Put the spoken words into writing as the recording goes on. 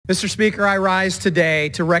Mr. Speaker, I rise today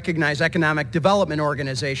to recognize economic development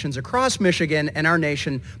organizations across Michigan and our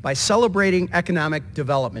nation by celebrating Economic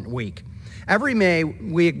Development Week. Every May,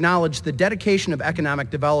 we acknowledge the dedication of economic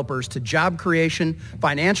developers to job creation,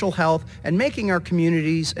 financial health, and making our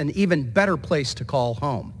communities an even better place to call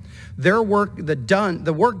home. Their work,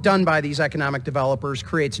 the work done by these economic developers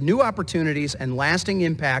creates new opportunities and lasting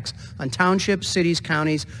impacts on townships, cities,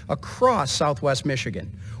 counties across Southwest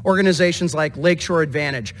Michigan. Organizations like Lakeshore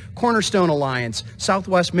Advantage, Cornerstone Alliance,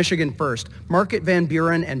 Southwest Michigan First, Market Van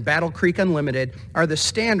Buren, and Battle Creek Unlimited are the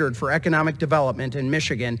standard for economic development in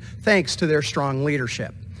Michigan thanks to their strong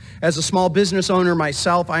leadership. As a small business owner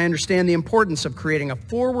myself, I understand the importance of creating a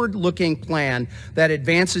forward-looking plan that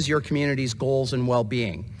advances your community's goals and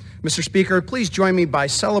well-being. Mr. Speaker, please join me by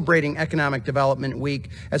celebrating Economic Development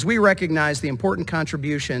Week as we recognize the important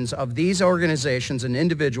contributions of these organizations and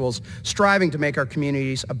individuals striving to make our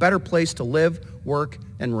communities a better place to live, work,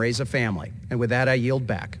 and raise a family. And with that, I yield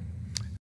back.